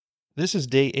This is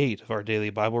day 8 of our daily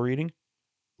Bible reading.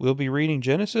 We'll be reading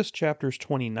Genesis chapters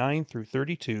 29 through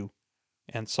 32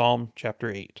 and Psalm chapter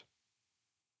 8.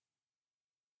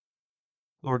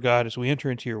 Lord God, as we enter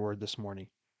into your word this morning,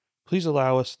 please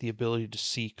allow us the ability to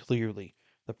see clearly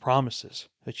the promises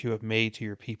that you have made to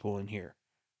your people in here.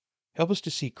 Help us to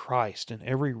see Christ in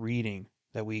every reading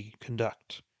that we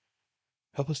conduct.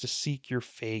 Help us to seek your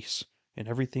face in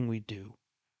everything we do.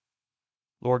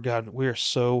 Lord God, we are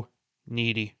so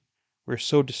needy. We're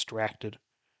so distracted.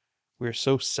 We are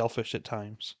so selfish at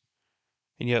times.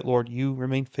 And yet, Lord, you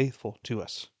remain faithful to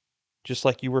us, just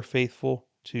like you were faithful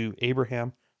to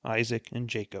Abraham, Isaac, and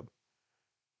Jacob.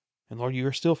 And Lord, you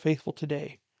are still faithful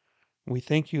today. We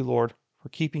thank you, Lord, for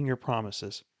keeping your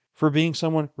promises, for being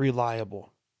someone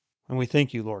reliable. And we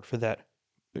thank you, Lord, for that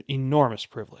enormous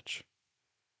privilege.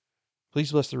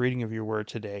 Please bless the reading of your word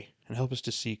today and help us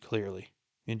to see clearly.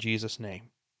 In Jesus' name,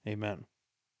 amen.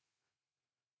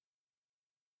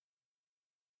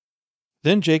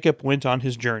 Then Jacob went on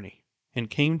his journey and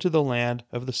came to the land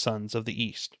of the sons of the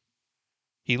east.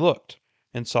 He looked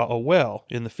and saw a well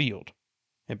in the field,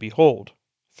 and behold,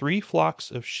 3 flocks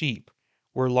of sheep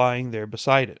were lying there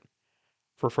beside it,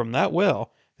 for from that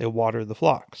well they watered the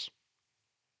flocks.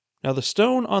 Now the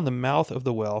stone on the mouth of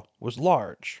the well was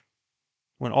large.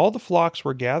 When all the flocks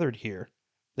were gathered here,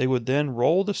 they would then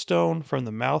roll the stone from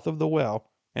the mouth of the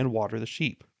well and water the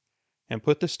sheep, and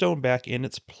put the stone back in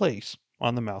its place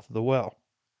on the mouth of the well.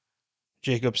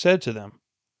 Jacob said to them,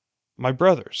 "My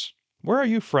brothers, where are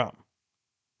you from?"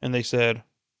 And they said,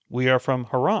 "We are from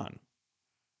Haran."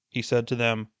 He said to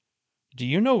them, "Do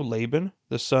you know Laban,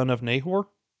 the son of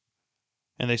Nahor?"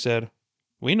 And they said,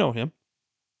 "We know him."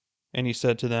 And he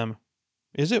said to them,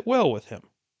 "Is it well with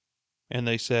him?" And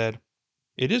they said,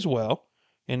 "It is well,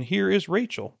 and here is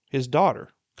Rachel, his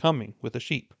daughter, coming with the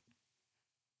sheep."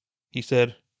 He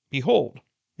said, "Behold,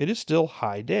 it is still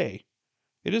high day.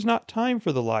 It is not time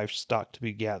for the livestock to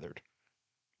be gathered.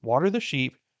 Water the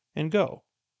sheep, and go,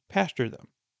 pasture them."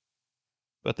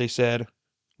 But they said,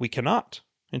 "We cannot,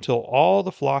 until all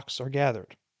the flocks are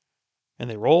gathered." And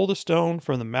they rolled a stone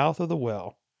from the mouth of the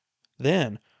well.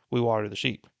 Then we water the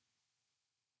sheep.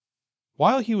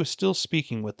 While he was still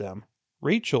speaking with them,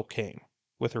 Rachel came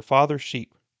with her father's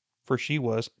sheep, for she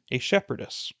was a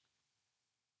shepherdess.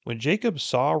 When Jacob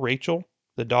saw Rachel,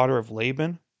 the daughter of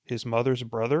Laban, his mother's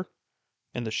brother,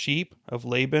 and the sheep of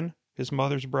Laban, his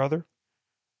mother's brother,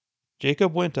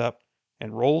 Jacob went up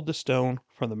and rolled the stone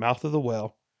from the mouth of the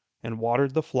well and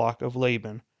watered the flock of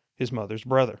Laban, his mother's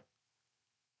brother.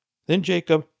 Then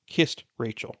Jacob kissed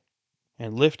Rachel,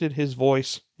 and lifted his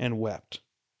voice and wept.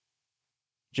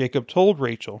 Jacob told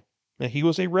Rachel that he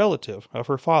was a relative of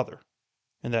her father,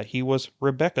 and that he was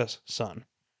Rebekah's son,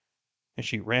 and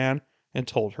she ran and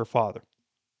told her father.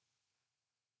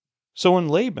 So when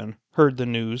Laban heard the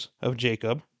news of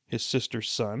Jacob, his sister's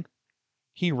son,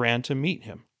 he ran to meet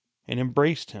him, and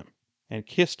embraced him, and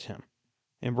kissed him,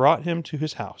 and brought him to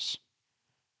his house.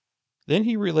 Then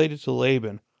he related to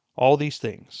Laban all these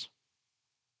things.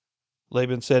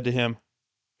 Laban said to him,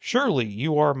 "Surely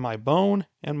you are my bone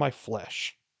and my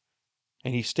flesh."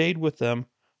 And he stayed with them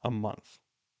a month.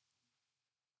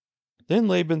 Then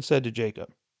Laban said to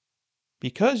Jacob,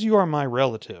 "Because you are my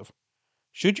relative,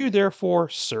 should you therefore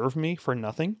serve me for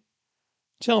nothing?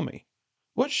 Tell me,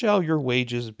 what shall your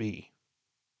wages be?"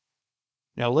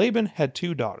 Now Laban had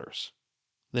 2 daughters.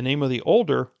 The name of the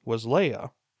older was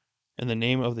Leah, and the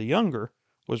name of the younger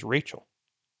was Rachel.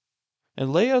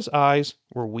 And Leah's eyes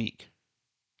were weak,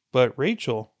 but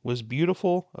Rachel was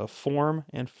beautiful of form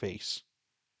and face.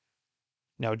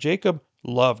 Now Jacob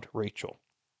loved Rachel,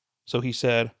 so he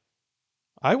said,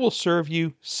 "I will serve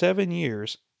you 7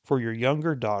 years for your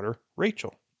younger daughter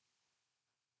Rachel."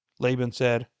 Laban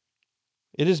said,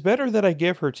 "It is better that I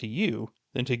give her to you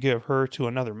than to give her to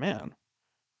another man.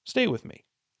 Stay with me."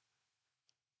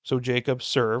 So Jacob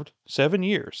served 7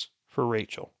 years for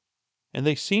Rachel, and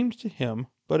they seemed to him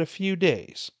but a few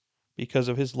days, because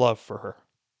of his love for her.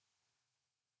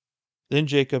 Then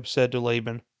Jacob said to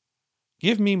Laban,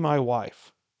 "Give me my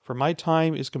wife, for my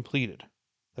time is completed,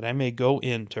 that I may go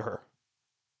in to her."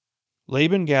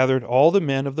 Laban gathered all the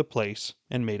men of the place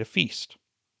and made a feast.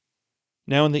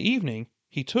 Now in the evening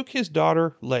he took his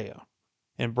daughter Leah,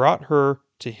 and brought her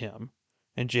to him,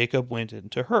 and Jacob went in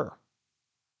to her.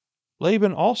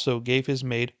 Laban also gave his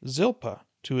maid Zilpah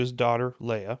to his daughter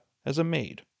Leah as a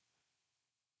maid.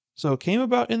 So it came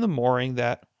about in the morning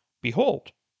that,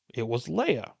 behold, it was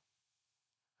Leah.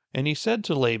 And he said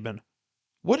to Laban,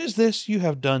 "What is this you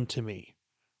have done to me?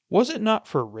 Was it not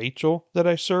for Rachel that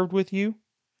I served with you?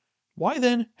 Why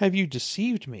then have you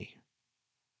deceived me?"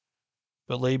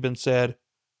 But Laban said,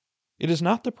 It is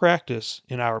not the practice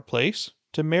in our place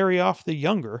to marry off the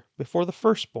younger before the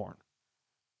firstborn.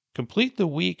 Complete the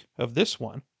week of this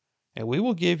one, and we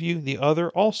will give you the other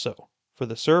also, for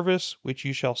the service which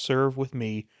you shall serve with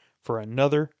me for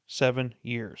another 7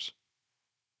 years.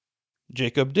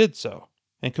 Jacob did so,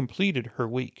 and completed her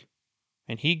week,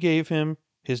 and he gave him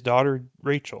his daughter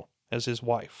Rachel as his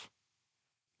wife.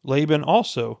 Laban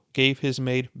also gave his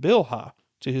maid Bilhah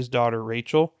to his daughter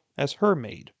Rachel as her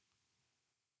maid.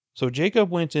 So Jacob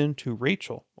went in to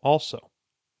Rachel also,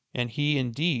 and he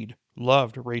indeed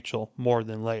loved Rachel more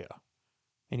than Leah,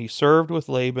 and he served with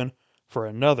Laban for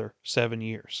another 7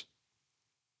 years.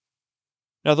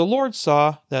 Now the Lord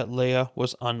saw that Leah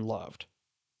was unloved,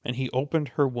 and he opened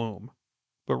her womb,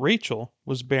 but Rachel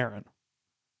was barren.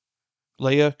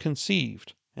 Leah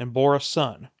conceived and bore a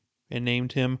son, and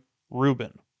named him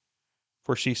Reuben,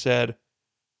 for she said,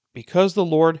 "Because the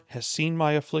Lord has seen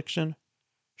my affliction,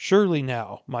 surely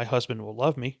now my husband will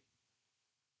love me."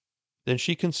 Then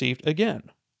she conceived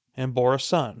again, and bore a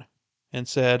son, and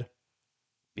said,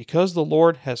 "Because the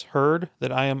Lord has heard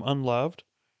that I am unloved,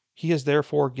 he has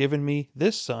therefore given me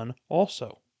this son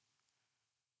also."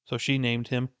 So she named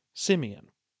him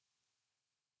Simeon.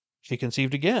 She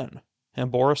conceived again,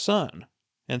 and bore a son,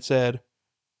 and said,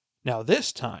 "Now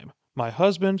this time my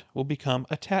husband will become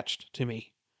attached to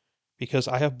me, because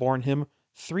I have borne him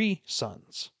 3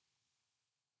 sons."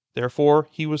 Therefore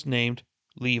he was named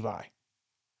Levi.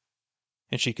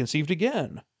 And she conceived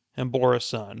again, and bore a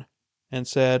son, and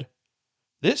said,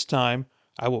 "This time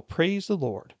I will praise the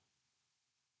Lord."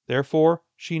 Therefore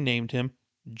she named him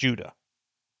Judah.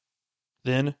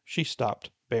 Then she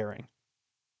stopped bearing.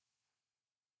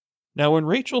 Now when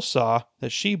Rachel saw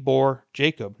that she bore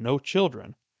Jacob no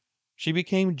children, she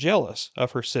became jealous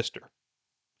of her sister.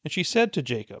 And she said to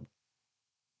Jacob,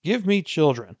 "Give me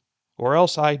children, or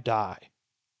else I die."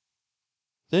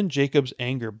 Then Jacob's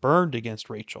anger burned against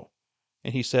Rachel,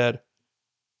 and he said,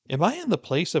 "Am I in the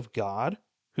place of God,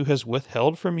 who has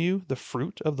withheld from you the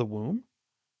fruit of the womb?"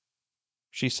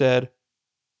 She said,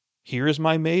 "Here is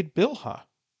my maid Bilhah.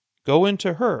 Go in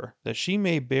to her, that she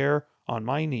may bear on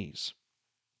my knees,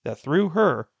 that through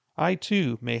her I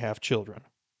too may have children."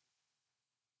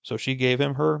 So she gave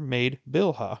him her maid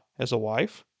Bilhah as a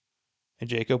wife, and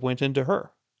Jacob went in to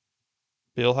her.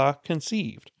 Bilhah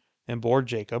conceived, and bore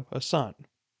Jacob a son.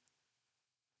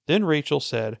 Then Rachel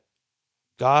said,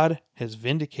 "God has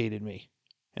vindicated me,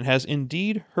 and has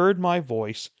indeed heard my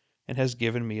voice, and has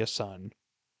given me a son."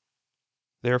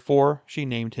 Therefore she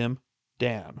named him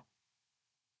Dan.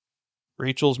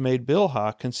 Rachel's maid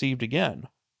Bilhah conceived again,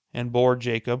 and bore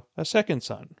Jacob a second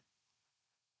son.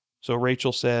 So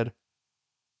Rachel said,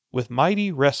 "With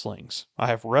mighty wrestlings I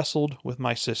have wrestled with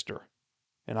my sister,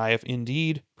 and I have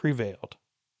indeed prevailed."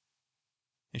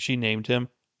 And she named him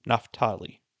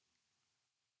Naphtali.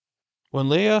 When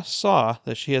Leah saw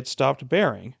that she had stopped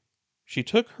bearing, she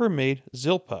took her maid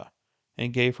Zilpah,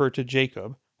 and gave her to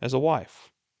Jacob as a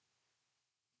wife.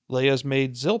 Leah's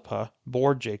maid Zilpah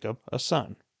bore Jacob a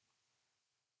son.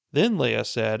 Then Leah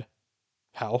said,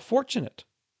 "How fortunate!"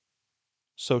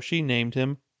 So she named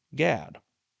him Gad.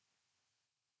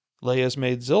 Leah's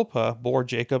maid Zilpah bore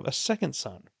Jacob a second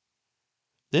son.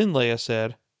 Then Leah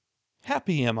said,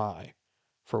 "Happy am I,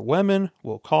 for women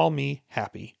will call me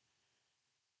happy."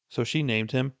 So she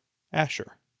named him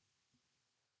Asher.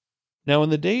 Now in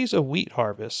the days of wheat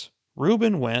harvest,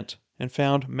 Reuben went and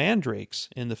found mandrakes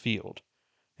in the field,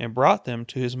 and brought them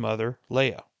to his mother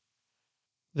Leah.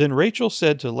 Then Rachel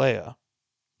said to Leah,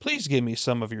 "Please give me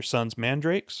some of your son's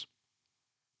mandrakes."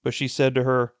 But she said to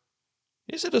her,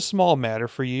 "Is it a small matter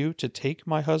for you to take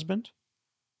my husband?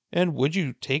 And would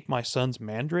you take my son's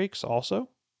mandrakes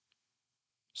also?"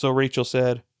 So Rachel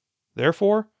said,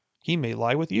 "Therefore he may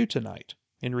lie with you tonight,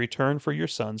 in return for your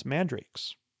son's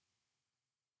mandrakes."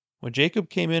 When Jacob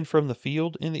came in from the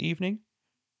field in the evening,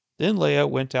 then Leah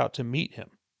went out to meet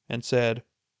him, and said,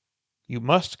 "You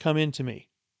must come in to me,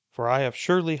 for I have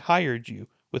surely hired you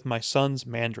with my son's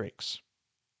mandrakes."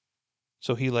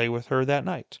 So he lay with her that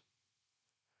night.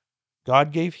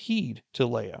 God gave heed to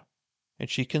Leah, and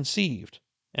she conceived,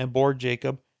 and bore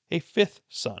Jacob a 5th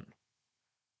son.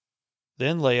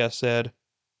 Then Leah said,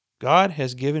 "God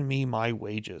has given me my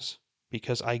wages,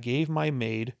 because I gave my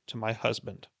maid to my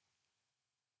husband."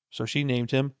 So she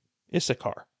named him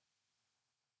Issachar.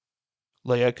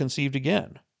 Leah conceived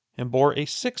again, and bore a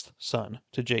 6th son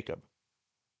to Jacob.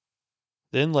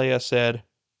 Then Leah said,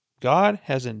 "God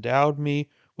has endowed me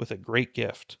with a great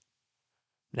gift.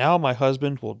 Now my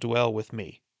husband will dwell with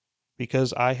me,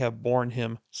 because I have borne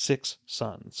him 6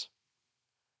 sons."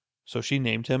 So she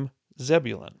named him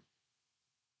Zebulun.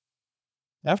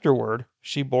 Afterward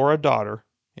she bore a daughter,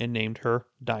 and named her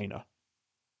Dinah.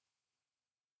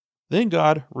 Then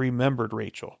God remembered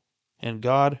Rachel, and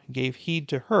God gave heed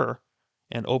to her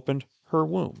and opened her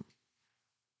womb.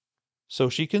 So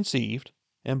she conceived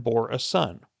and bore a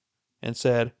son, and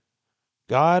said,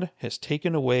 God has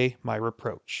taken away my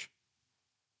reproach.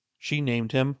 She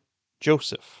named him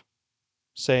Joseph,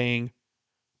 saying,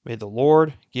 May the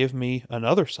Lord give me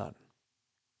another son.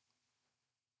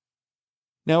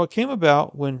 Now it came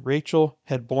about when Rachel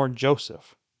had borne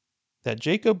Joseph, that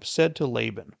Jacob said to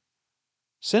Laban,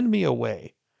 Send me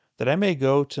away, that I may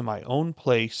go to my own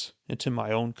place and to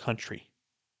my own country.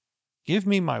 Give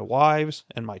me my wives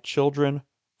and my children,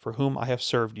 for whom I have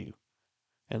served you,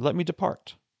 and let me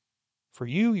depart. For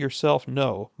you yourself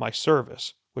know my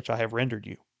service which I have rendered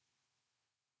you.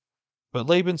 But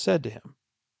Laban said to him,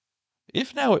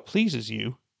 If now it pleases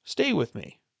you, stay with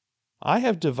me. I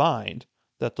have divined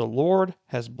that the Lord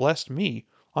has blessed me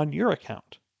on your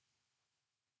account.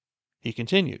 He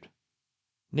continued,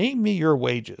 Name me your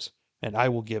wages, and I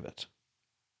will give it.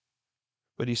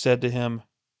 But he said to him,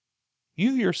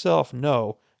 You yourself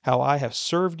know how I have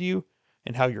served you,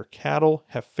 and how your cattle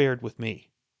have fared with me.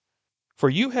 For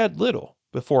you had little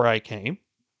before I came,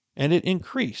 and it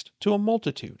increased to a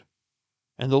multitude,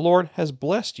 and the Lord has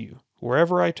blessed you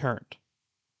wherever I turned.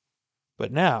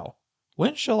 But now,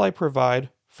 when shall I provide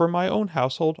for my own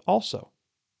household also?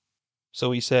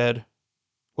 So he said,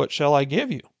 What shall I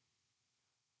give you?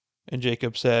 And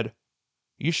Jacob said,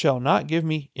 You shall not give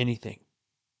me anything.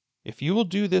 If you will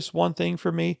do this one thing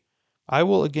for me, I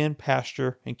will again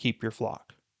pasture and keep your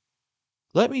flock.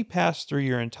 Let me pass through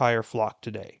your entire flock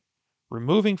today,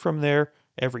 removing from there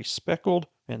every speckled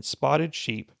and spotted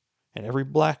sheep, and every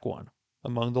black one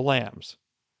among the lambs,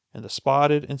 and the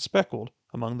spotted and speckled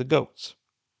among the goats,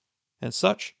 and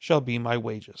such shall be my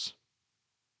wages.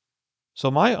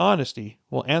 So my honesty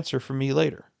will answer for me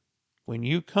later, when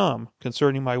you come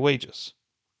concerning my wages.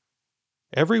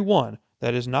 Every one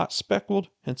that is not speckled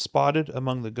and spotted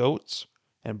among the goats,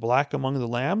 and black among the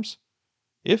lambs,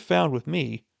 if found with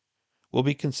me, will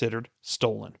be considered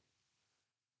stolen.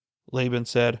 Laban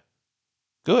said,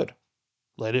 Good,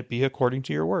 let it be according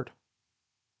to your word.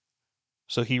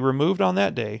 So he removed on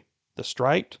that day the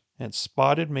striped and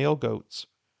spotted male goats,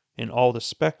 and all the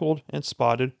speckled and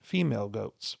spotted female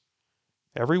goats,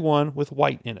 every one with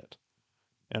white in it,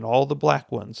 and all the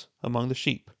black ones among the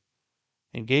sheep,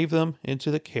 and gave them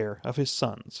into the care of his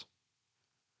sons.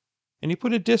 And he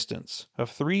put a distance of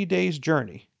 3 days'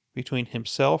 journey between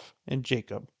himself and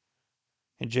Jacob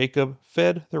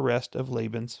fed the rest of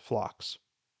Laban's flocks.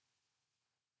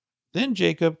 Then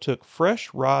Jacob took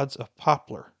fresh rods of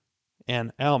poplar,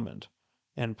 and almond,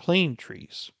 and plane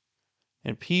trees,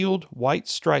 and peeled white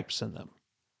stripes in them,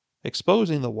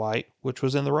 exposing the white which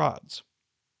was in the rods.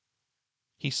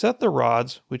 He set the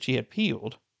rods which he had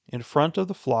peeled in front of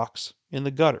the flocks in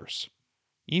the gutters,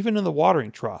 even in the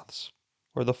watering troughs,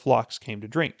 where the flocks came to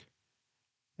drink,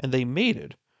 and they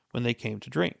mated when they came to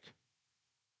drink.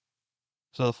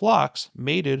 So the flocks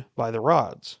mated by the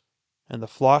rods, and the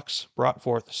flocks brought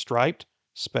forth striped,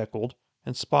 speckled,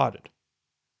 and spotted.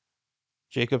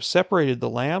 Jacob separated the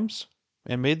lambs,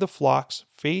 and made the flocks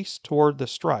face toward the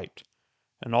striped,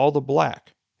 and all the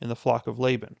black in the flock of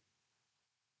Laban.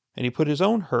 And he put his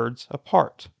own herds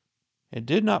apart, and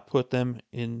did not put them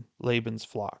in Laban's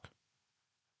flock.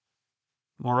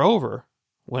 Moreover,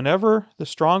 whenever the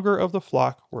stronger of the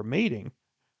flock were mating,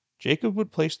 Jacob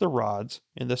would place the rods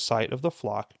in the sight of the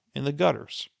flock in the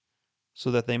gutters,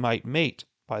 so that they might mate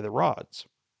by the rods.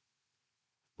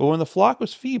 But when the flock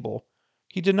was feeble,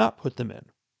 he did not put them in.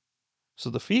 So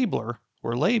the feebler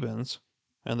were Laban's,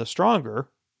 and the stronger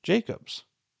Jacob's.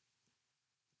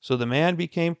 So the man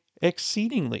became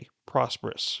exceedingly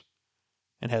prosperous,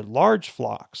 and had large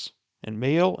flocks, and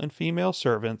male and female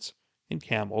servants, and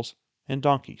camels and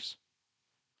donkeys.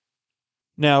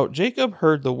 Now Jacob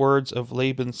heard the words of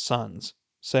Laban's sons,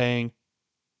 saying,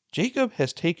 Jacob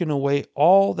has taken away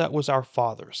all that was our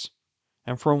father's,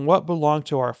 and from what belonged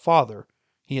to our father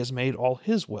he has made all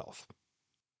his wealth.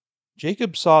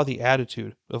 Jacob saw the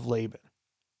attitude of Laban,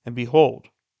 and behold,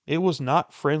 it was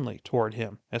not friendly toward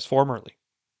him as formerly.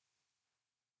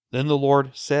 Then the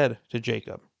Lord said to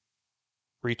Jacob,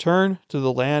 Return to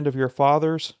the land of your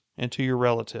fathers and to your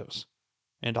relatives,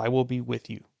 and I will be with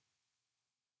you.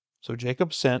 So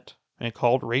Jacob sent and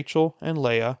called Rachel and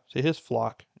Leah to his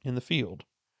flock in the field,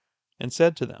 and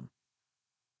said to them,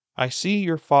 I see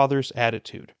your father's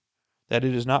attitude, that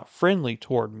it is not friendly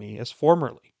toward me as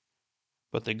formerly,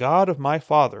 but the God of my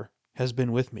father has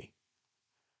been with me.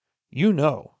 You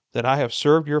know that I have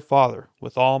served your father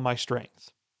with all my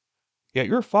strength. Yet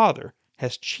your father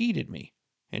has cheated me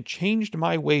and changed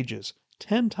my wages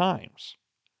 10 times.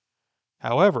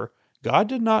 However, God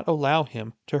did not allow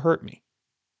him to hurt me.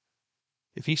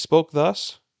 If he spoke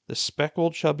thus, the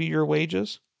speckled shall be your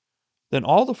wages, then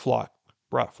all the flock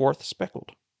brought forth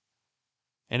speckled.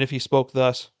 And if he spoke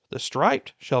thus, the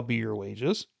striped shall be your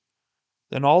wages,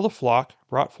 then all the flock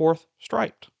brought forth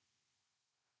striped.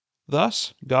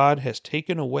 Thus God has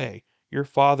taken away your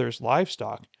father's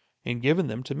livestock and given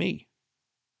them to me.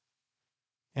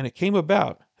 And it came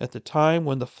about at the time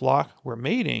when the flock were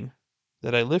mating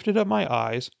that I lifted up my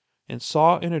eyes and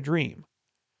saw in a dream,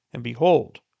 and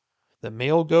behold, the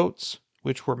male goats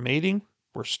which were mating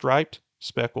were striped,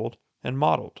 speckled, and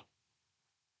mottled.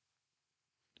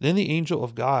 Then the angel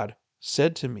of God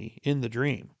said to me in the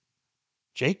dream,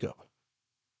 Jacob.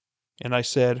 And I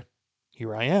said,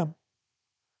 Here I am.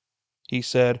 He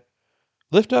said,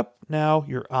 Lift up now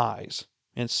your eyes,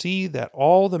 and see that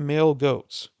all the male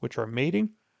goats which are mating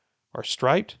are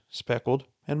striped, speckled,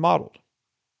 and mottled.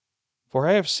 For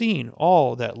I have seen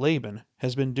all that Laban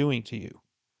has been doing to you.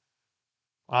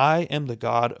 I am the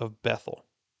God of Bethel,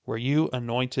 where you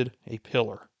anointed a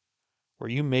pillar, where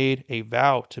you made a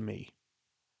vow to me.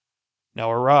 Now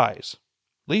arise,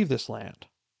 leave this land,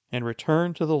 and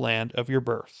return to the land of your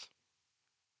birth.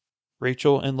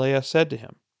 Rachel and Leah said to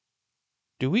him,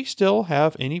 Do we still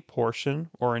have any portion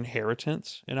or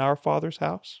inheritance in our father's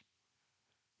house?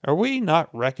 Are we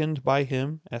not reckoned by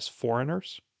him as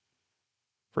foreigners?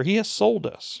 For he has sold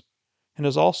us, and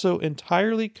has also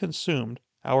entirely consumed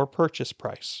our purchase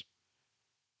price.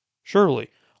 Surely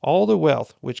all the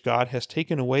wealth which God has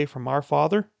taken away from our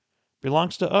father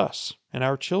belongs to us and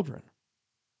our children.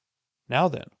 Now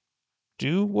then,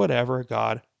 do whatever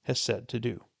God has said to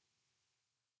do.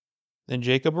 Then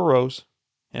Jacob arose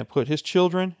and put his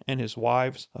children and his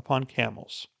wives upon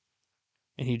camels,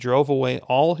 and he drove away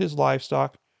all his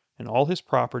livestock and all his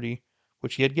property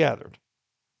which he had gathered,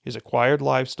 his acquired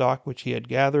livestock which he had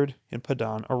gathered in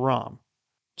Padan Aram,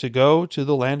 to go to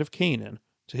the land of Canaan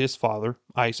to his father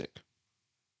Isaac.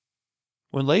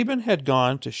 When Laban had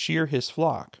gone to shear his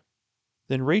flock,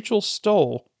 then Rachel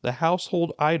stole the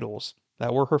household idols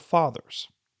that were her father's.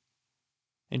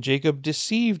 And Jacob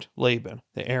deceived Laban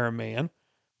the Aramean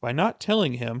by not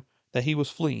telling him that he was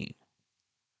fleeing.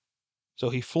 So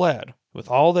he fled with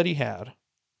all that he had,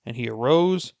 and he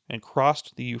arose and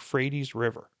crossed the Euphrates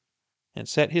River, and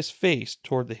set his face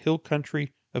toward the hill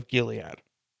country of Gilead.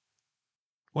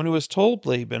 When it was told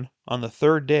Laban on the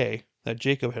 3rd day that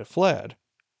Jacob had fled,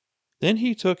 then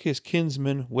he took his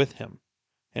kinsman with him,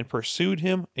 and pursued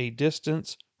him a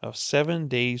distance of 7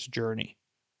 days' journey.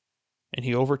 And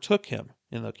he overtook him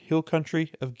in the hill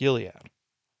country of Gilead.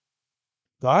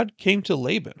 God came to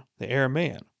Laban the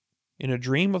Aramean in a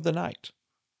dream of the night,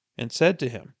 and said to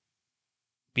him,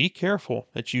 Be careful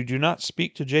that you do not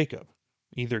speak to Jacob,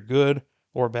 either good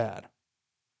or bad.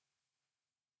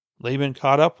 Laban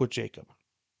caught up with Jacob.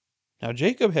 Now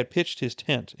Jacob had pitched his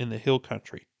tent in the hill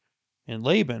country, and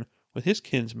Laban with his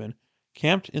kinsmen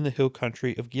camped in the hill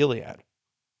country of Gilead.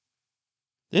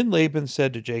 Then Laban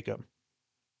said to Jacob,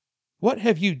 What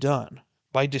have you done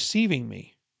by deceiving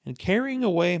me and carrying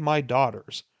away my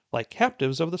daughters like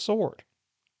captives of the sword?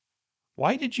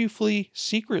 Why did you flee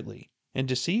secretly and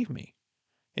deceive me,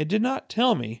 and did not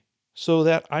tell me, so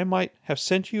that I might have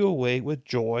sent you away with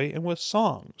joy and with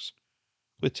songs,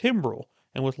 with timbrel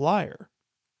and with lyre,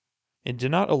 and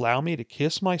did not allow me to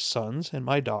kiss my sons and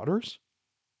my daughters?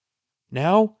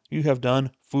 Now you have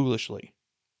done foolishly.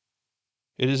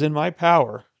 It is in my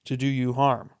power to do you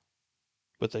harm.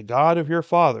 But the God of your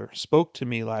father spoke to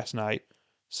me last night,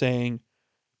 saying,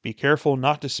 Be careful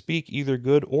not to speak either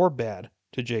good or bad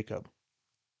to Jacob.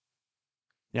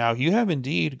 Now you have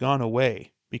indeed gone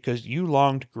away, because you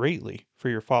longed greatly for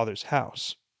your father's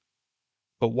house.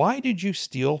 But why did you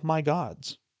steal my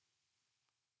gods?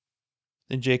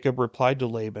 Then Jacob replied to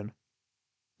Laban,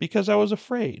 Because I was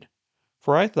afraid,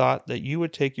 for I thought that you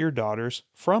would take your daughters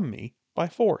from me by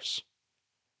force.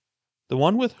 The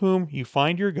one with whom you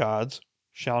find your gods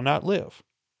shall not live.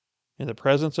 In the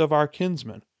presence of our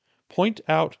kinsmen, point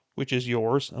out which is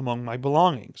yours among my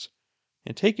belongings,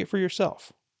 and take it for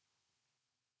yourself.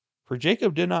 For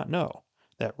Jacob did not know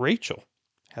that Rachel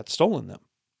had stolen them.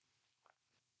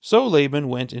 So Laban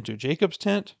went into Jacob's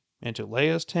tent, and to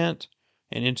Leah's tent,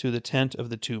 and into the tent of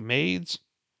the 2 maids,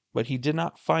 but he did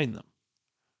not find them.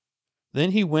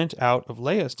 Then he went out of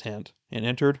Leah's tent, and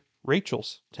entered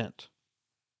Rachel's tent.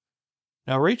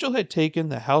 Now Rachel had taken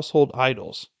the household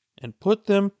idols, and put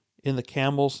them in the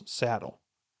camel's saddle,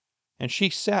 and she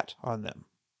sat on them.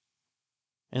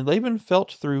 And Laban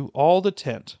felt through all the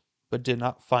tent, but did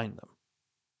not find them.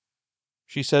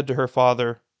 She said to her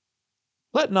father,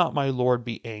 Let not my lord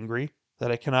be angry,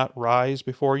 that I cannot rise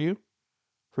before you?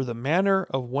 For the manner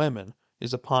of women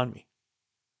is upon me."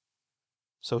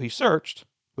 So he searched,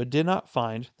 but did not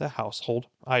find the household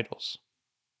idols.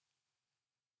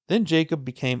 Then Jacob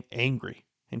became angry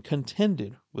and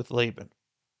contended with Laban.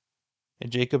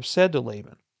 And Jacob said to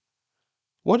Laban,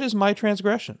 "What is my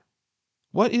transgression?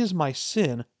 What is my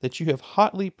sin that you have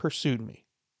hotly pursued me?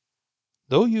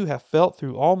 Though you have felt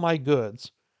through all my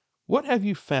goods, what have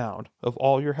you found of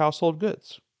all your household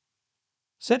goods?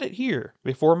 Set it here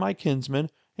before my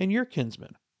kinsmen and your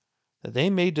kinsmen, that they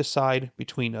may decide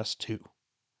between us two.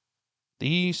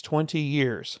 These 20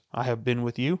 years I have been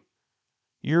with you.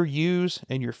 Your ewes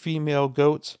and your female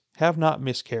goats have not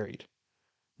miscarried,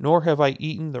 nor have I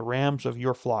eaten the rams of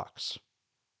your flocks.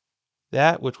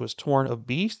 That which was torn of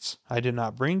beasts I did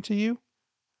not bring to you.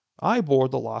 I bore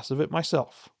the loss of it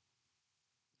myself.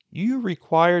 You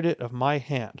required it of my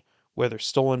hand, whether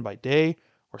stolen by day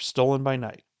or stolen by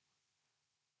night.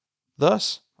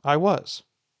 Thus I was.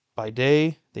 By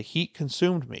day the heat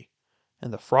consumed me,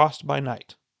 and the frost by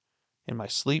night, and my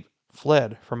sleep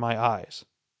fled from my eyes.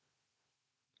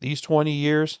 These 20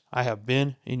 years I have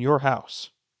been in your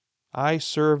house. I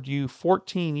served you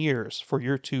 14 years for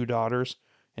your 2 daughters,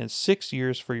 and 6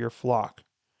 years for your flock,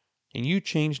 and you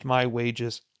changed my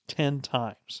wages 10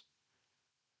 times.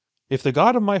 If the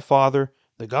God of my father,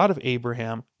 the God of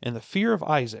Abraham, and the fear of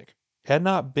Isaac had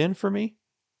not been for me,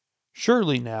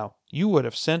 surely now you would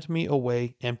have sent me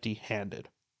away empty-handed.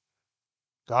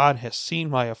 God has seen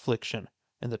my affliction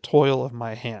and the toil of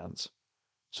my hands,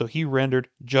 so he rendered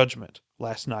judgment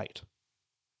last night."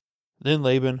 Then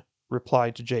Laban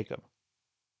replied to Jacob,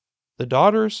 "The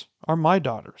daughters are my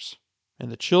daughters,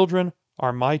 and the children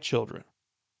are my children,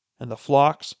 and the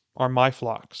flocks are my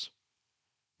flocks,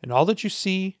 and all that you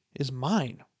see is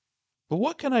mine. But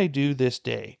what can I do this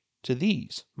day to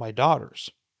these my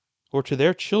daughters, or to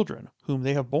their children whom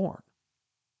they have borne?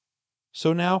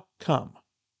 So now come,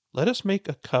 let us make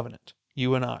a covenant,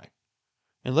 you and I,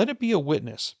 and let it be a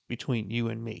witness between you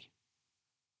and me."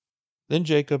 Then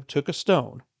Jacob took a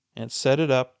stone and set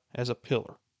it up as a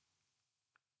pillar.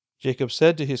 Jacob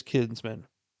said to his kinsmen,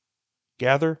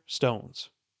 "Gather stones."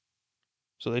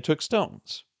 So they took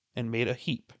stones and made a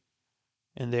heap,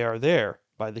 and they are there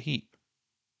by the heap.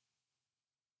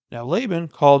 Now Laban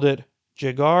called it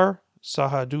Jegar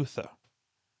Sahadutha,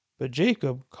 but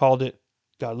Jacob called it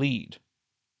Galeed.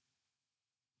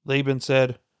 Laban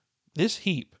said, "This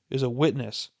heap is a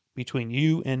witness between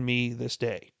you and me this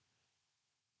day."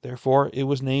 Therefore it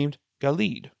was named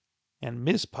Galeed and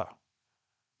Mizpah,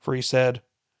 for he said,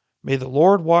 "May the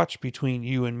Lord watch between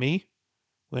you and me,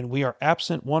 when we are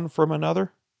absent one from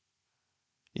another.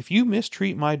 If you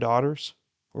mistreat my daughters,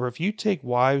 or if you take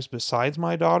wives besides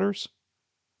my daughters,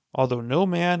 although no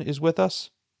man is with us,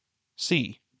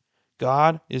 see,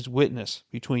 God is witness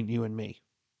between you and me."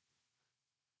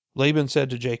 Laban said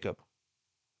to Jacob,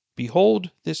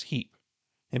 "Behold this heap,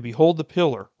 and behold the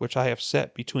pillar which I have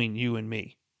set between you and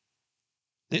me.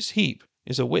 This heap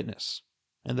is a witness,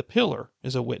 and the pillar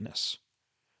is a witness,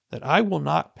 that I will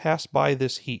not pass by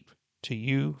this heap to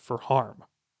you for harm,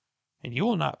 and you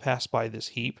will not pass by this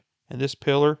heap and this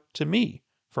pillar to me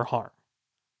for harm.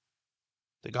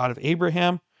 The God of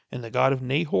Abraham and the God of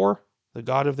Nahor, the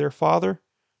God of their father,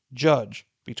 judge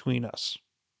between us."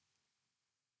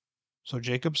 So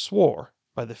Jacob swore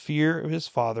by the fear of his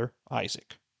father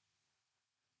Isaac.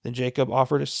 Then Jacob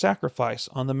offered a sacrifice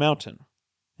on the mountain,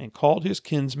 and called his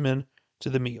kinsmen to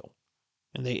the meal,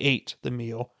 and they ate the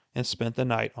meal and spent the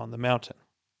night on the mountain.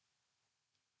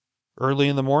 Early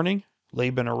in the morning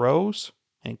Laban arose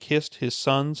and kissed his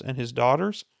sons and his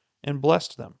daughters and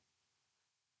blessed them.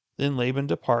 Then Laban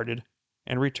departed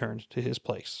and returned to his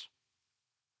place.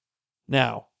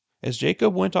 Now, as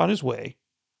Jacob went on his way,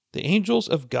 the angels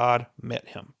of God met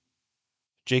him.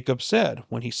 Jacob said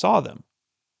when he saw them,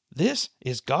 "This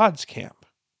is God's camp."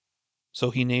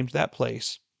 So he named that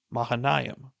place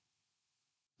Mahanaim.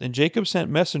 Then Jacob sent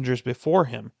messengers before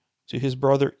him to his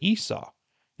brother Esau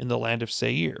in the land of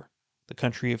Seir, the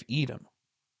country of Edom.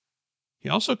 He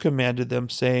also commanded them,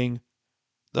 saying,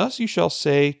 "Thus you shall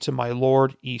say to my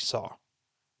lord Esau,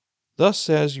 Thus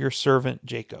says your servant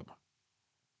Jacob,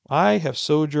 I have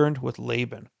sojourned with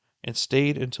Laban and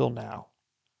stayed until now.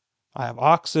 I have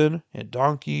oxen and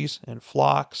donkeys and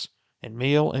flocks and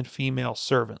male and female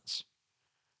servants.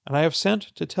 And I have sent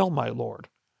to tell my lord,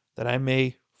 that I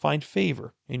may find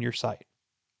favor in your sight."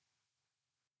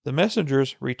 The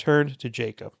messengers returned to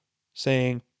Jacob,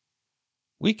 saying,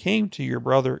 "We came to your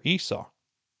brother Esau,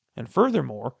 and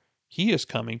furthermore, he is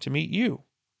coming to meet you,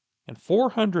 and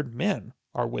 400 men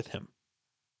are with him."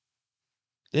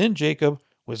 Then Jacob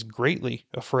was greatly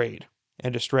afraid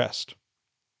and distressed,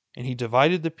 And he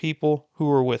divided the people who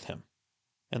were with him,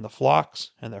 and the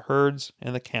flocks, and the herds,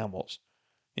 and the camels,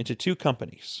 into two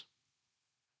companies.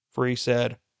 For he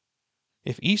said,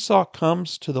 if Esau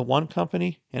comes to the one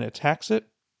company and attacks it,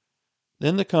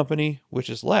 then the company which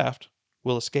is left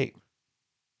will escape.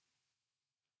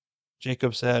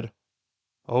 Jacob said,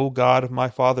 O God of my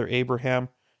father Abraham,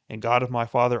 and God of my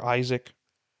father Isaac,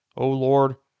 O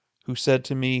Lord, who said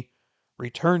to me,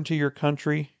 return to your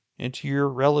country and to your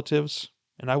relatives,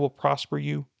 and I will prosper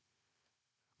you.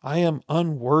 I am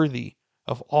unworthy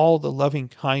of all the loving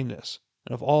kindness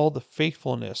and of all the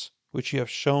faithfulness which you have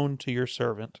shown to your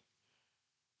servant.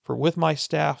 For with my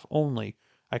staff only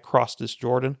I crossed this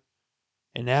Jordan,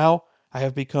 and now I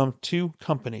have become two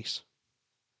companies.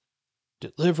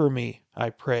 Deliver me,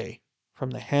 I pray, from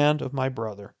the hand of my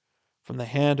brother, from the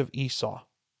hand of Esau.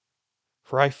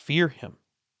 For I fear him,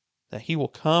 that he will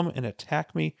come and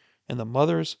attack me and the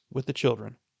mothers with the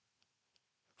children.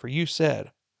 For you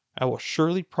said, I will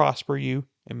surely prosper you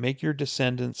and make your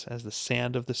descendants as the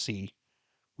sand of the sea,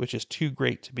 which is too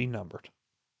great to be numbered.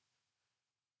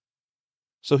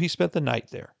 So he spent the night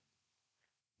there.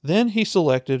 Then he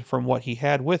selected from what he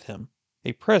had with him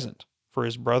a present for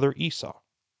his brother Esau,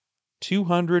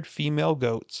 200 female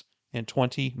goats and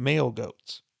 20 male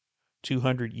goats,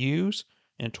 200 ewes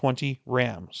and 20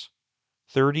 rams,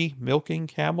 30 milking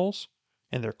camels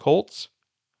and their colts,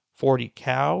 40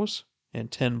 cows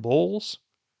and 10 bulls,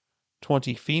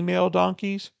 20 female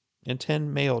donkeys and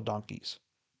 10 male donkeys.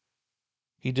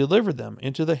 He delivered them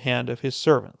into the hand of his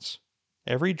servants,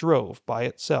 every drove by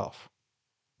itself,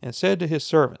 and said to his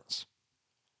servants,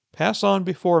 pass on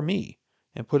before me,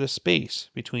 and put a space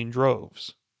between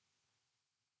droves.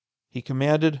 He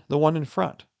commanded the one in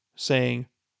front, saying,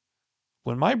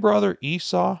 when my brother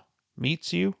Esau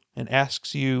meets you and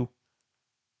asks you,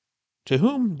 to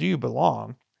whom do you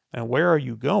belong, and where are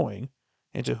you going,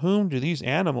 and to whom do these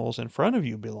animals in front of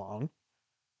you belong?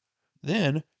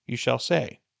 Then you shall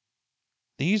say,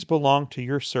 these belong to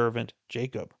your servant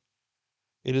Jacob.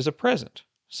 It is a present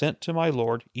sent to my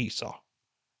lord Esau.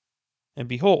 And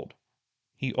behold,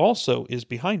 he also is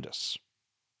behind us.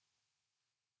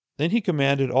 Then he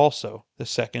commanded also the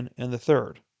second and the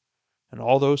third, and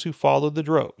all those who followed the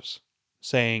droves,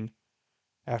 saying,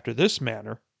 after this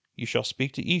manner you shall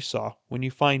speak to Esau when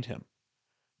you find him,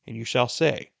 and you shall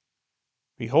say,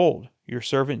 behold, your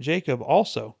servant Jacob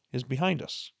also is behind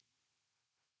us.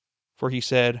 For he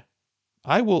said,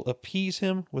 I will appease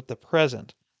him with the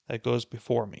present that goes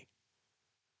before me.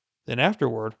 Then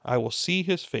afterward I will see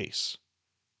his face.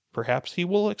 Perhaps he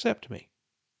will accept me.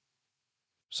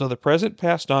 So the present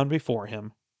passed on before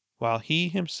him, while he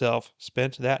himself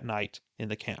spent that night in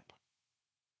the camp.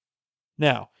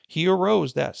 Now he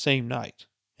arose that same night,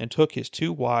 and took his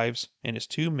 2 wives, and his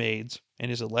 2 maids, and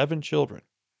his 11 children,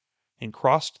 and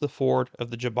crossed the ford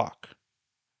of the Jabbok.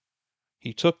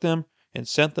 He took them and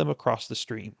sent them across the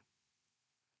stream.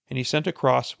 And he sent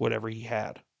across whatever he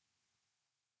had.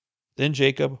 Then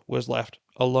Jacob was left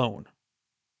alone,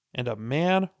 and a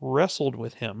man wrestled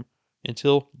with him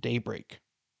until daybreak.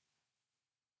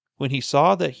 When he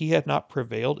saw that he had not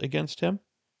prevailed against him,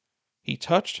 he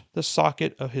touched the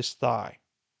socket of his thigh.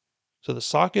 So the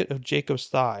socket of Jacob's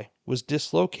thigh was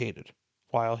dislocated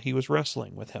while he was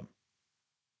wrestling with him.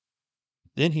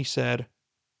 Then he said,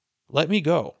 let me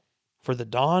go, for the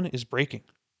dawn is breaking.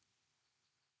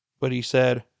 But he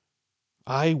said,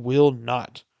 I will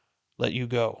not let you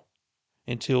go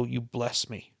until you bless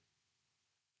me.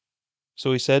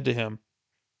 So he said to him,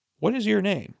 what is your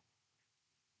name?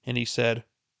 And he said,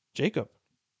 Jacob.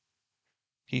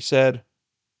 He said,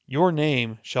 your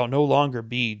name shall no longer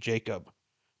be Jacob,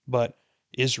 but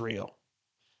Israel,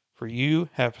 for you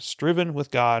have striven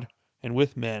with God and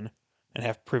with men, and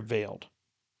have prevailed.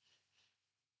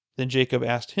 Then Jacob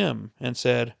asked him, and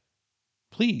said,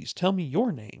 please tell me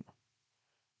your name.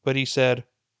 But he said,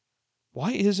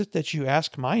 why is it that you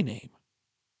ask my name?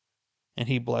 And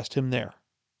he blessed him there.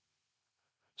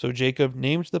 So Jacob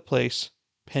named the place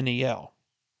Peniel,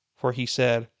 for he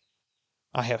said,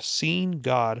 I have seen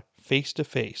God face to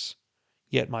face,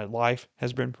 yet my life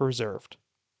has been preserved.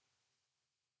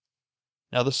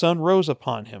 Now the sun rose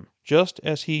upon him just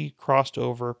as he crossed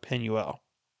over Penuel,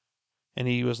 and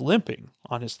he was limping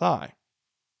on his thigh.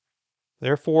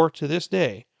 Therefore to this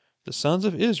day the sons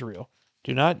of Israel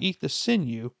do not eat the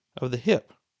sinew of the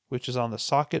hip which is on the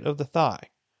socket of the thigh,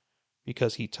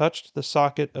 because he touched the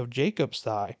socket of Jacob's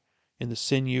thigh in the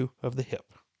sinew of the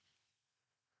hip.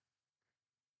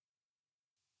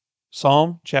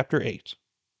 Psalm chapter 8.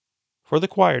 For the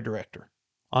choir director,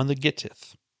 on the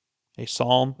Gittith, a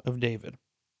psalm of David.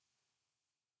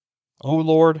 O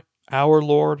Lord, our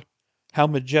Lord, how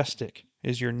majestic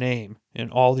is your name in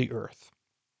all the earth,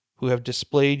 who have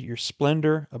displayed your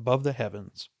splendor above the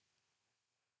heavens.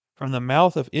 From the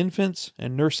mouth of infants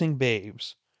and nursing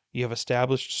babes you have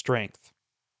established strength,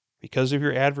 because of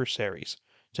your adversaries,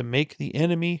 to make the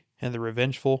enemy and the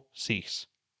revengeful cease.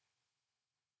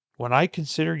 When I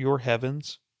consider your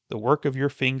heavens, the work of your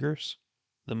fingers,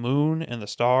 the moon and the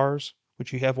stars,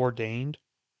 which you have ordained,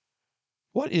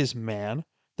 what is man,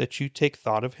 that you take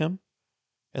thought of him,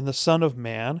 and the Son of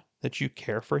Man, that you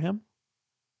care for him?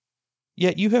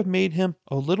 Yet you have made him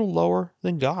a little lower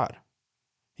than God,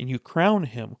 and you crown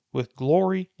him with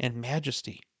glory and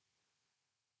majesty.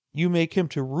 You make him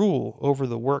to rule over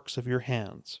the works of your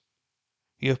hands.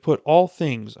 You have put all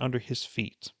things under his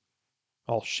feet,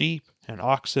 all sheep and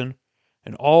oxen,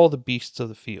 and all the beasts of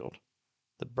the field,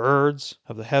 the birds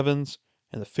of the heavens,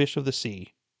 and the fish of the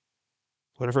sea,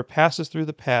 whatever passes through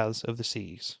the paths of the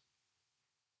seas.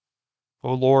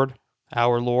 O Lord,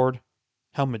 our Lord,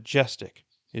 how majestic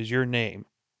is your name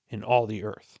in all the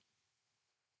earth.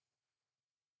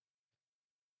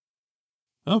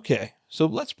 Okay, so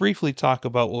let's briefly talk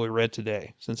about what we read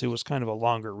today, since it was kind of a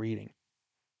longer reading.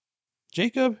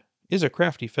 Jacob is a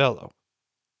crafty fellow,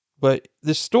 but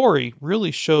this story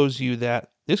really shows you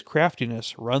that this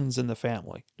craftiness runs in the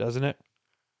family, doesn't it?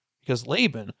 Because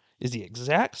Laban is the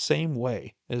exact same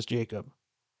way as Jacob.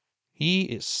 He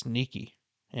is sneaky,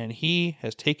 and he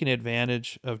has taken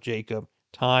advantage of Jacob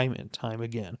time and time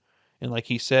again. And like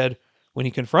he said when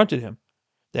he confronted him,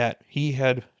 that he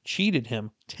had cheated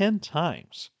him 10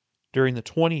 times during the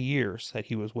 20 years that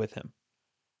he was with him.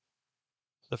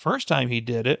 The first time he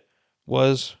did it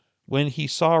was when he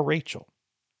saw Rachel.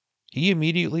 He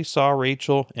immediately saw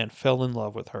Rachel and fell in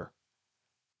love with her.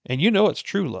 And you know it's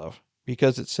true love,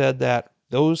 because it said that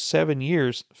those 7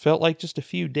 years felt like just a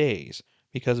few days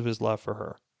because of his love for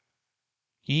her.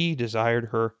 He desired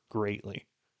her greatly.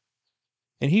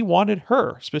 And he wanted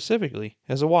her specifically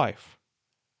as a wife.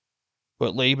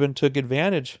 But Laban took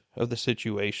advantage of the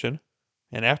situation,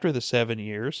 and after the 7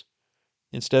 years,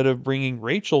 instead of bringing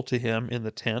Rachel to him in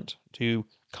the tent to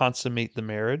consummate the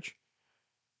marriage,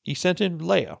 he sent in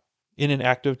Leah in an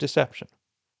act of deception.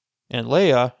 And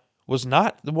Leah was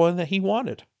not the one that he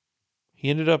wanted. He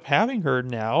ended up having her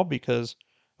now because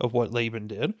of what Laban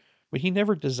did, but he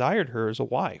never desired her as a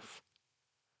wife.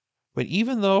 But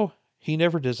even though he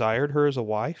never desired her as a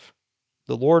wife,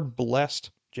 the Lord blessed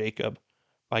Jacob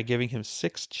by giving him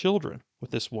 6 children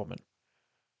with this woman.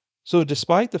 So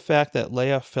despite the fact that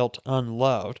Leah felt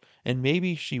unloved, and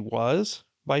maybe she was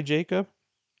by Jacob,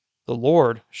 the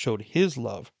Lord showed his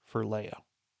love for Leah.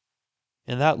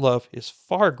 And that love is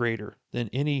far greater than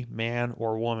any man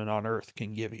or woman on earth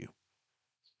can give you.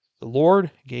 The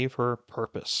Lord gave her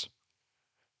purpose.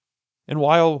 And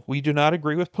while we do not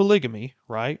agree with polygamy,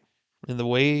 right, in the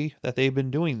way that they've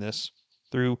been doing this,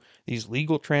 through these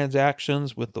legal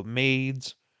transactions with the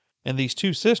maids, and these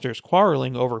 2 sisters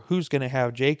quarreling over who's going to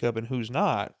have Jacob and who's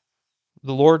not,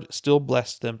 the Lord still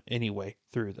blessed them anyway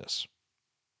through this.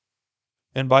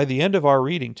 And by the end of our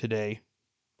reading today,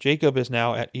 Jacob is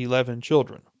now at 11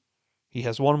 children. He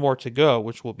has one more to go,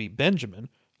 which will be Benjamin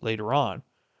later on,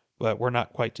 but we're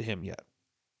not quite to him yet.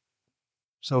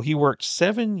 So he worked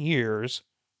 7 years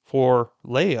for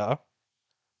Leah,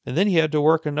 and then he had to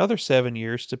work another 7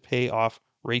 years to pay off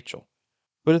Rachel.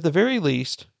 But at the very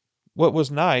least, what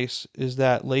was nice is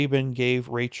that Laban gave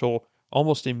Rachel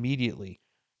almost immediately,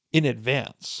 in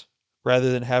advance,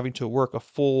 rather than having to work a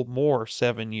full more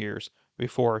 7 years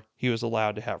before he was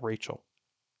allowed to have Rachel.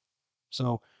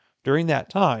 So during that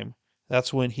time,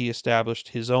 that's when he established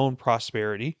his own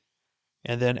prosperity.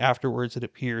 And then afterwards, it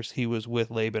appears he was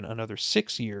with Laban another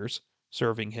 6 years,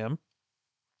 serving him.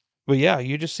 But yeah,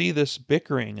 you just see this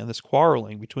bickering and this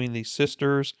quarreling between these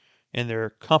sisters and their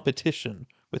competition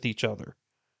with each other.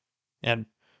 And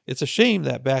it's a shame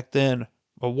that back then,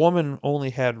 a woman only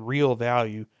had real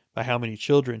value by how many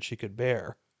children she could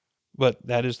bear. But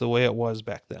that is the way it was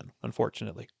back then,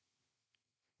 unfortunately.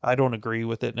 I don't agree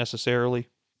with it necessarily,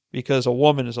 because a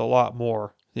woman is a lot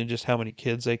more than just how many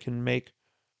kids they can make.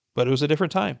 But it was a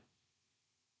different time.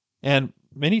 And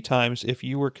many times, if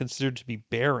you were considered to be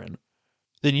barren,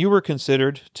 then you were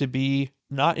considered to be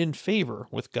not in favor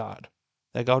with God,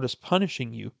 that God is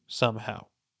punishing you somehow.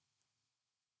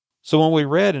 So when we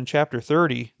read in chapter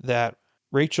 30 that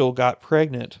Rachel got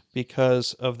pregnant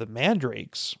because of the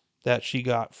mandrakes that she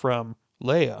got from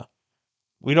Leah,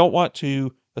 we don't want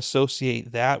to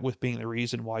associate that with being the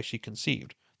reason why she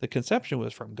conceived. The conception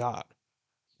was from God.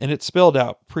 And it's spelled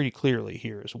out pretty clearly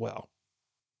here as well.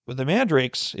 But the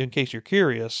mandrakes, in case you're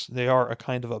curious, they are a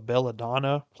kind of a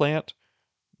belladonna plant,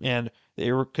 and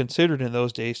they were considered in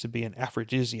those days to be an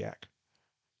aphrodisiac.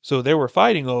 So they were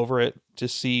fighting over it to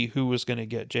see who was going to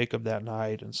get Jacob that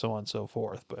night and so on and so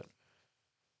forth. But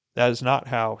that is not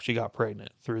how she got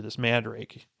pregnant through this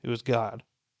mandrake. It was God.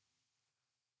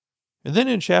 And then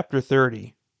in chapter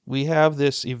 30, we have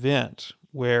this event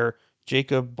where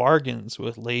Jacob bargains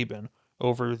with Laban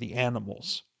over the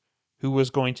animals, who was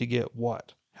going to get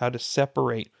what, how to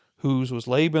separate whose was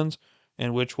Laban's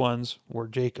and which ones were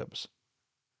Jacob's.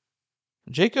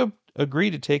 Jacob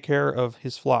agreed to take care of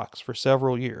his flocks for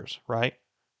several years, right?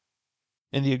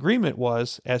 And the agreement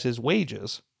was, as his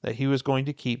wages, that he was going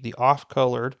to keep the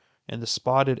off-colored and the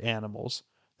spotted animals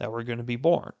that were going to be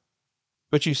born.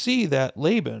 But you see that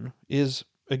Laban is,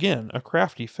 again, a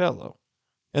crafty fellow.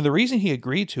 And the reason he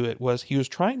agreed to it was he was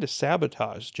trying to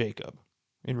sabotage Jacob,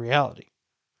 in reality.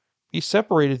 He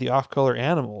separated the off-color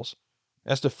animals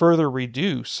as to further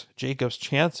reduce Jacob's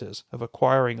chances of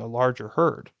acquiring a larger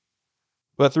herd.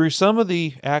 But through some of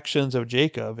the actions of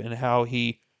Jacob and how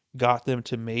he got them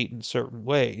to mate in certain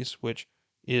ways, which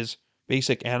is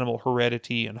basic animal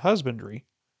heredity and husbandry,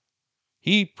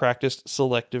 he practiced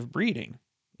selective breeding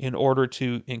in order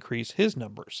to increase his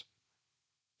numbers.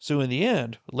 So in the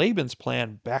end, Laban's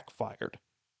plan backfired,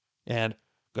 and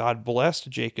God blessed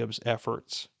Jacob's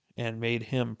efforts and made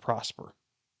him prosper.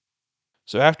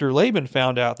 So after Laban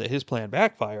found out that his plan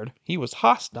backfired, he was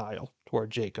hostile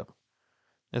toward Jacob.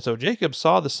 And so Jacob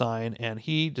saw the sign and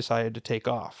he decided to take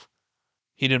off.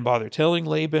 He didn't bother telling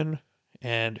Laban,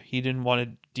 and he didn't want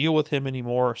to deal with him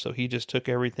anymore, so he just took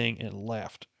everything and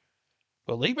left.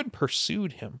 But Laban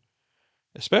pursued him,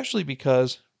 especially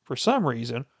because, for some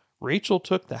reason, Rachel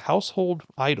took the household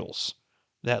idols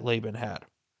that Laban had.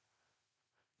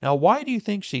 Now, why do you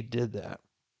think she did that?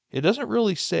 It doesn't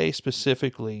really say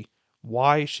specifically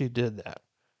why she did that.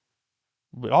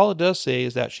 But all it does say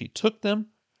is that she took them,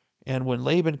 and when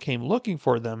Laban came looking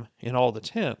for them in all the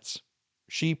tents,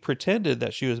 she pretended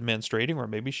that she was menstruating, or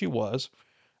maybe she was,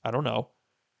 I don't know,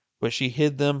 but she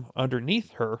hid them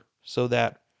underneath her so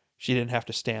that she didn't have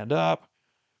to stand up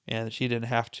and she didn't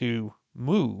have to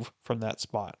move from that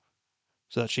spot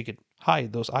so that she could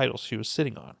hide those idols she was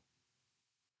sitting on.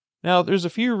 Now, there's a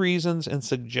few reasons and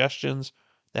suggestions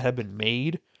that have been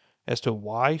made as to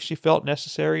why she felt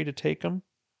necessary to take them.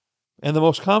 And the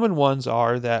most common ones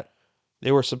are that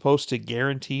they were supposed to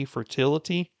guarantee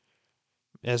fertility,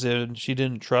 as in she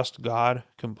didn't trust God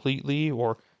completely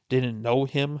or didn't know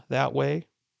him that way.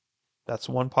 That's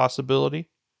one possibility.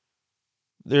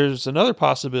 There's another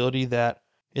possibility that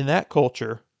in that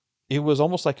culture, it was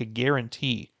almost like a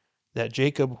guarantee that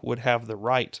Jacob would have the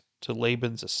right to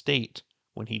Laban's estate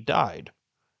when he died.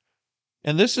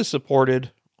 And this is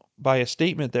supported by a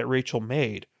statement that Rachel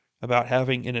made about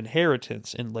having an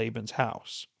inheritance in Laban's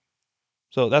house.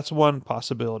 So that's one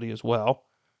possibility as well.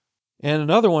 And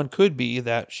another one could be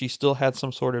that she still had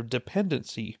some sort of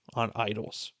dependency on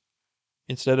idols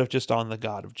instead of just on the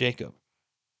God of Jacob.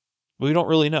 We don't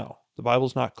really know. The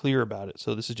Bible's not clear about it,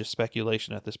 so this is just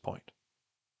speculation at this point.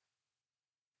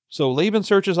 So Laban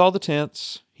searches all the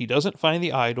tents. He doesn't find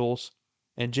the idols,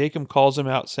 and Jacob calls him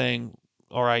out saying,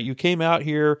 "All right, you came out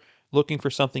here looking for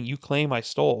something you claim I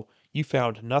stole. You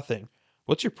found nothing.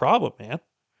 What's your problem, man?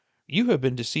 You have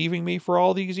been deceiving me for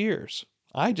all these years.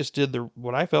 I just did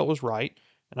what I felt was right,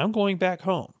 and I'm going back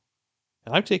home.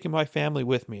 And I'm taking my family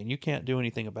with me, and you can't do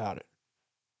anything about it."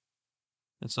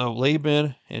 And so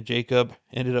Laban and Jacob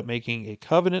ended up making a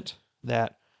covenant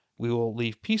that we will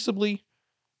leave peaceably.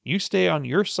 You stay on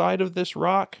your side of this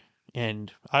rock,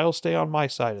 and I'll stay on my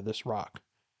side of this rock.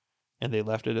 And they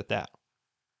left it at that.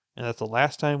 And that's the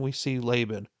last time we see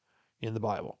Laban in the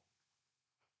Bible.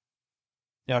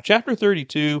 Now, chapter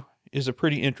 32 is a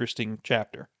pretty interesting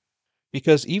chapter,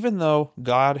 because even though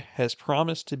God has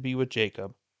promised to be with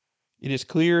Jacob, it is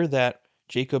clear that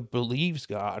Jacob believes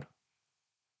God,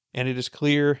 and it is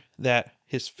clear that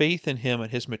his faith in him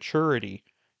and his maturity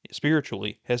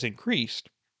spiritually has increased.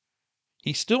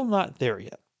 He's still not there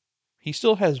yet. He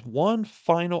still has one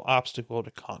final obstacle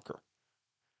to conquer,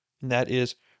 and that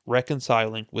is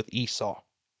reconciling with Esau.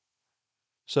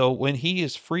 So when he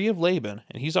is free of Laban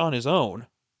and he's on his own,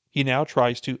 he now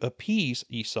tries to appease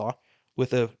Esau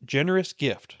with a generous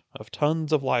gift of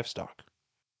tons of livestock.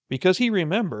 Because he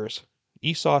remembers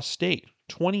Esau's state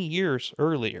 20 years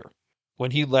earlier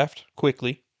when he left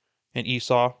quickly and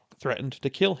Esau threatened to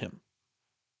kill him.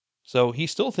 So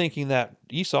he's still thinking that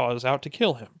Esau is out to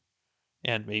kill him.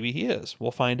 And maybe he is.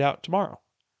 We'll find out tomorrow.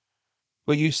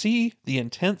 But you see the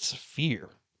intense fear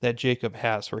that Jacob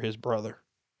has for his brother.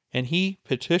 And he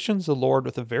petitions the Lord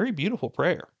with a very beautiful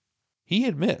prayer. He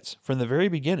admits from the very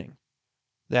beginning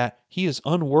that he is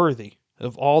unworthy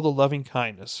of all the loving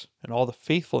kindness and all the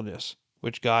faithfulness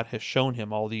which God has shown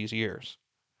him all these years.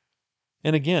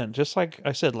 And again, just like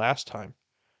I said last time,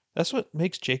 that's what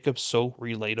makes Jacob so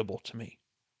relatable to me.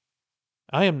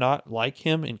 I am not like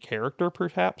him in character,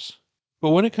 perhaps,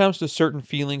 but when it comes to certain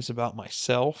feelings about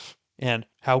myself and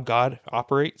how God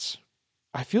operates,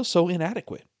 I feel so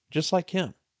inadequate, just like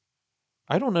him.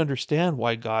 I don't understand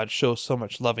why God shows so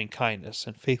much loving kindness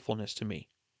and faithfulness to me,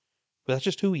 but that's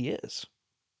just who he is.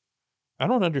 I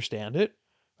don't understand it.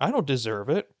 I don't deserve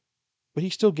it, but he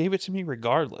still gave it to me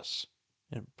regardless.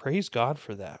 And praise God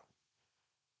for that.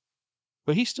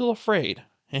 But he's still afraid,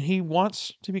 and he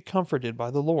wants to be comforted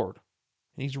by the Lord.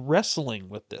 And he's wrestling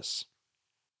with this.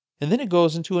 And then it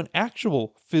goes into an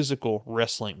actual physical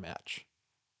wrestling match.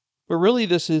 But really,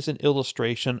 this is an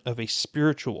illustration of a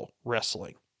spiritual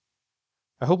wrestling.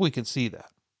 I hope we can see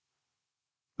that.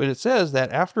 But it says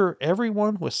that after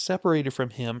everyone was separated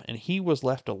from him and he was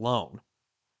left alone,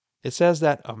 it says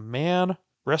that a man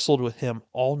wrestled with him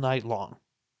all night long.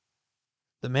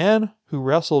 The man who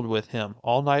wrestled with him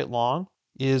all night long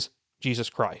is Jesus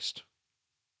Christ.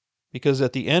 Because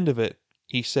at the end of it,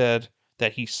 he said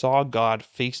that he saw God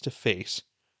face to face,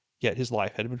 yet his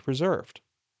life had been preserved.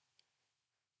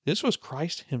 This was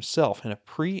Christ himself in a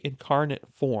pre-incarnate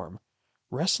form,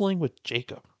 wrestling with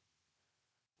Jacob.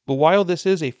 But while this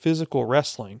is a physical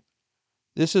wrestling,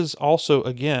 this is also,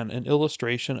 again, an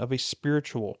illustration of a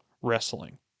spiritual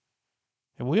wrestling.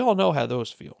 And we all know how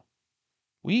those feel.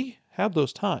 We have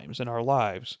those times in our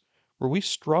lives where we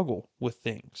struggle with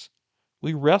things.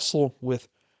 We wrestle with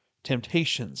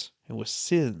temptations and with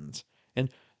sins and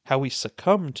how we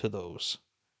succumb to those.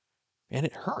 And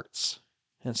it hurts.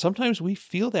 And sometimes we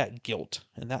feel that guilt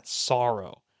and that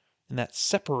sorrow and that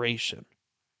separation.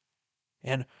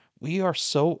 And we are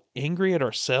so angry at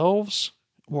ourselves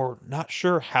or not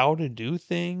sure how to do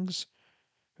things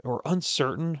or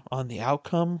uncertain on the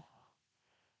outcome.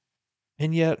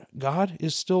 And yet God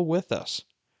is still with us.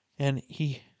 And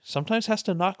he sometimes has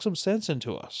to knock some sense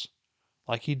into us,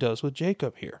 like he does with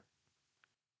Jacob here.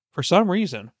 For some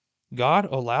reason, God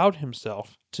allowed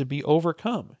himself to be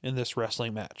overcome in this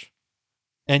wrestling match.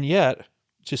 And yet,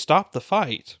 to stop the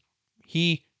fight,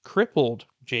 he crippled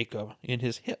Jacob in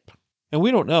his hip. And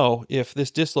we don't know if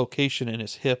this dislocation in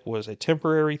his hip was a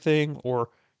temporary thing or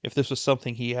if this was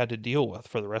something he had to deal with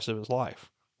for the rest of his life.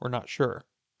 We're not sure.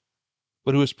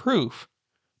 But it was proof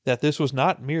that this was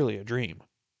not merely a dream.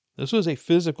 This was a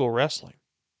physical wrestling.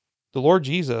 The Lord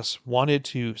Jesus wanted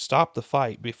to stop the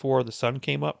fight before the sun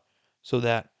came up so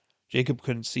that Jacob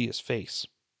couldn't see his face.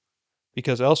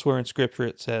 Because elsewhere in Scripture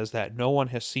it says that no one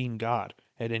has seen God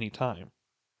at any time.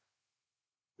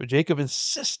 But Jacob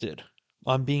insisted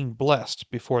on being blessed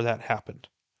before that happened.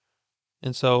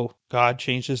 And so God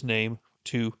changed his name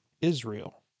to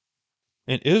Israel.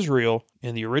 And Israel,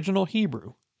 in the original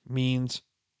Hebrew, means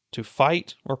to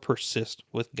fight or persist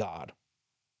with God.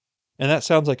 And that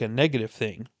sounds like a negative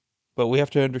thing, but we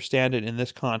have to understand it in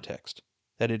this context,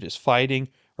 that it is fighting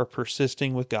or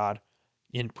persisting with God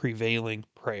in prevailing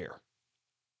prayer.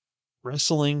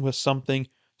 Wrestling with something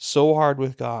so hard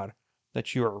with God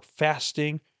that you are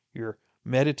fasting, you're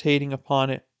meditating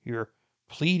upon it, you're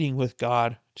pleading with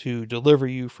God to deliver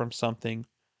you from something,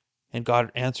 and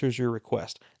God answers your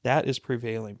request. That is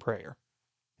prevailing prayer.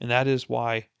 And that is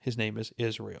why his name is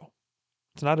Israel.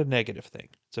 It's not a negative thing,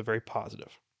 it's a very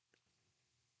positive.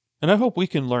 And I hope we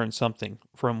can learn something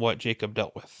from what Jacob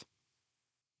dealt with.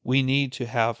 We need to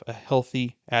have a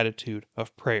healthy attitude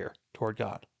of prayer toward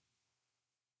God.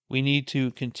 We need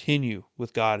to continue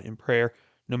with God in prayer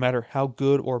no matter how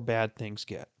good or bad things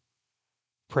get.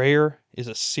 Prayer is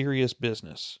a serious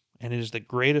business, and it is the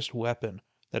greatest weapon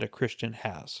that a Christian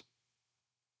has.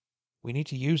 We need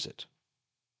to use it.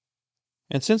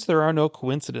 And since there are no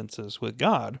coincidences with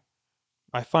God,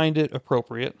 I find it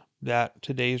appropriate that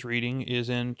today's reading is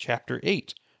in chapter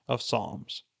 8 of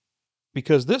Psalms,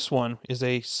 because this one is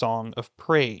a song of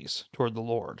praise toward the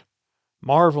Lord,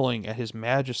 marveling at his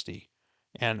majesty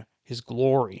and his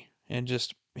glory and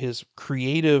just his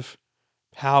creative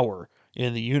power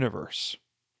in the universe.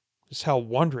 Just how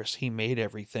wondrous he made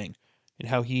everything and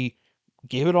how he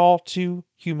gave it all to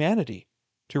humanity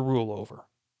to rule over.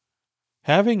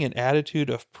 Having an attitude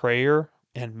of prayer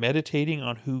and meditating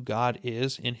on who God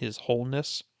is in his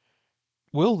wholeness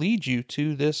will lead you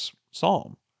to this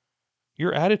psalm.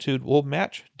 Your attitude will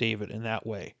match David in that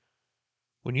way.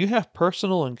 When you have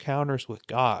personal encounters with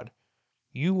God,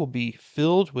 you will be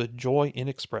filled with joy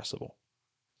inexpressible.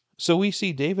 So we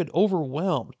see David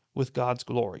overwhelmed with God's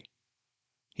glory.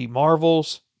 He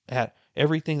marvels at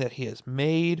everything that he has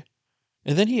made,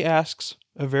 and then he asks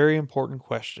a very important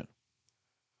question.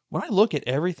 When I look at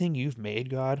everything you've made,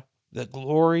 God, the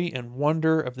glory and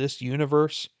wonder of this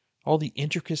universe, all the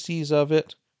intricacies of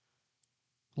it,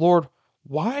 Lord,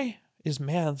 why is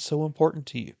man so important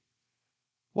to you?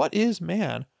 What is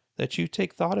man that you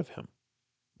take thought of him,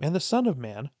 and the Son of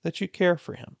Man that you care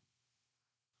for him?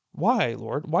 Why,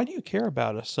 Lord, why do you care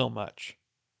about us so much?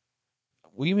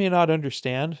 We may not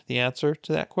understand the answer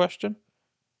to that question,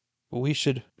 but we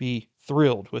should be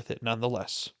thrilled with it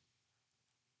nonetheless.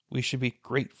 We should be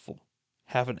grateful,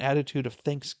 have an attitude of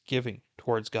thanksgiving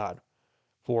towards God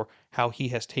for how He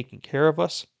has taken care of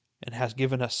us and has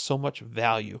given us so much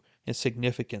value and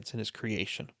significance in His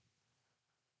creation.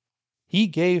 He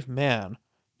gave man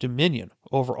dominion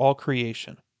over all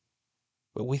creation,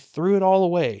 but we threw it all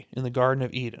away in the Garden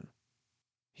of Eden.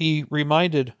 He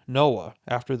reminded Noah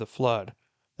after the flood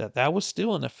that that was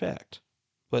still in effect,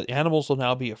 but animals will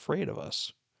now be afraid of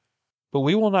us. But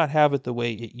we will not have it the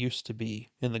way it used to be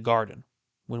in the garden,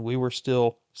 when we were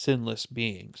still sinless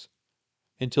beings,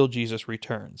 until Jesus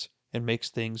returns and makes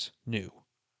things new.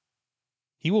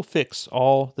 He will fix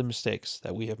all the mistakes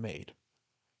that we have made.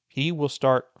 He will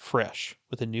start fresh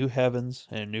with a new heavens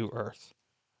and a new earth,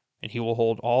 and He will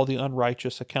hold all the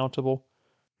unrighteous accountable,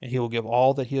 and He will give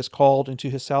all that He has called into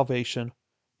His salvation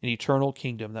an eternal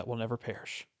kingdom that will never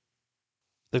perish.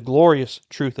 The glorious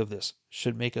truth of this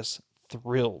should make us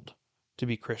thrilled to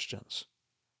be Christians.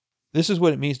 This is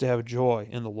what it means to have joy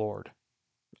in the Lord.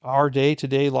 Our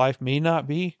day-to-day life may not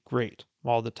be great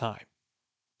all the time.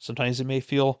 Sometimes it may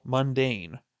feel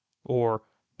mundane or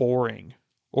boring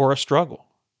or a struggle.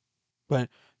 But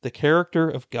the character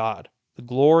of God, the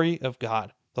glory of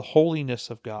God, the holiness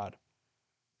of God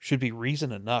should be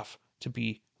reason enough to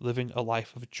be living a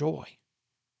life of joy.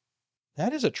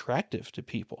 That is attractive to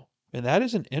people, and that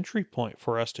is an entry point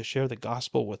for us to share the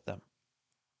gospel with them.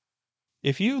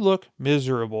 If you look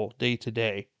miserable day to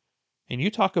day and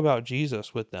you talk about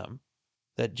Jesus with them,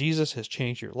 that Jesus has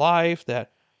changed your life,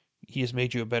 that He has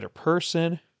made you a better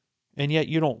person, and yet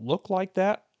you don't look like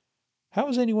that, how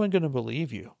is anyone going to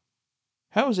believe you?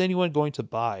 How is anyone going to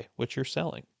buy what you're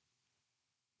selling?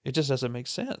 It just doesn't make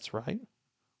sense, right?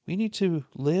 We need to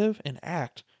live and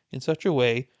act in such a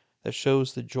way that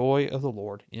shows the joy of the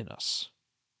Lord in us.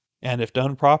 And if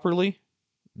done properly,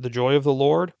 the joy of the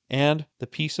Lord and the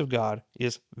peace of God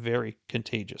is very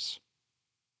contagious.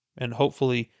 And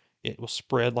hopefully it will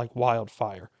spread like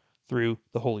wildfire through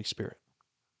the Holy Spirit.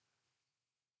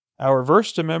 Our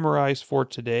verse to memorize for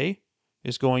today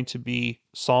is going to be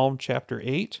Psalm chapter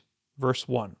 8, verse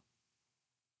 1.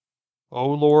 O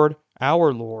Lord,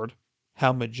 our Lord,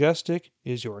 how majestic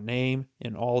is your name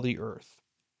in all the earth,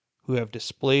 who have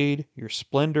displayed your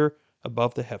splendor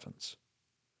above the heavens.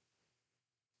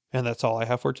 And that's all I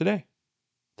have for today.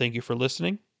 Thank you for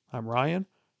listening. I'm Ryan,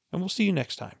 and we'll see you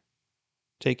next time.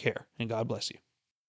 Take care, and God bless you.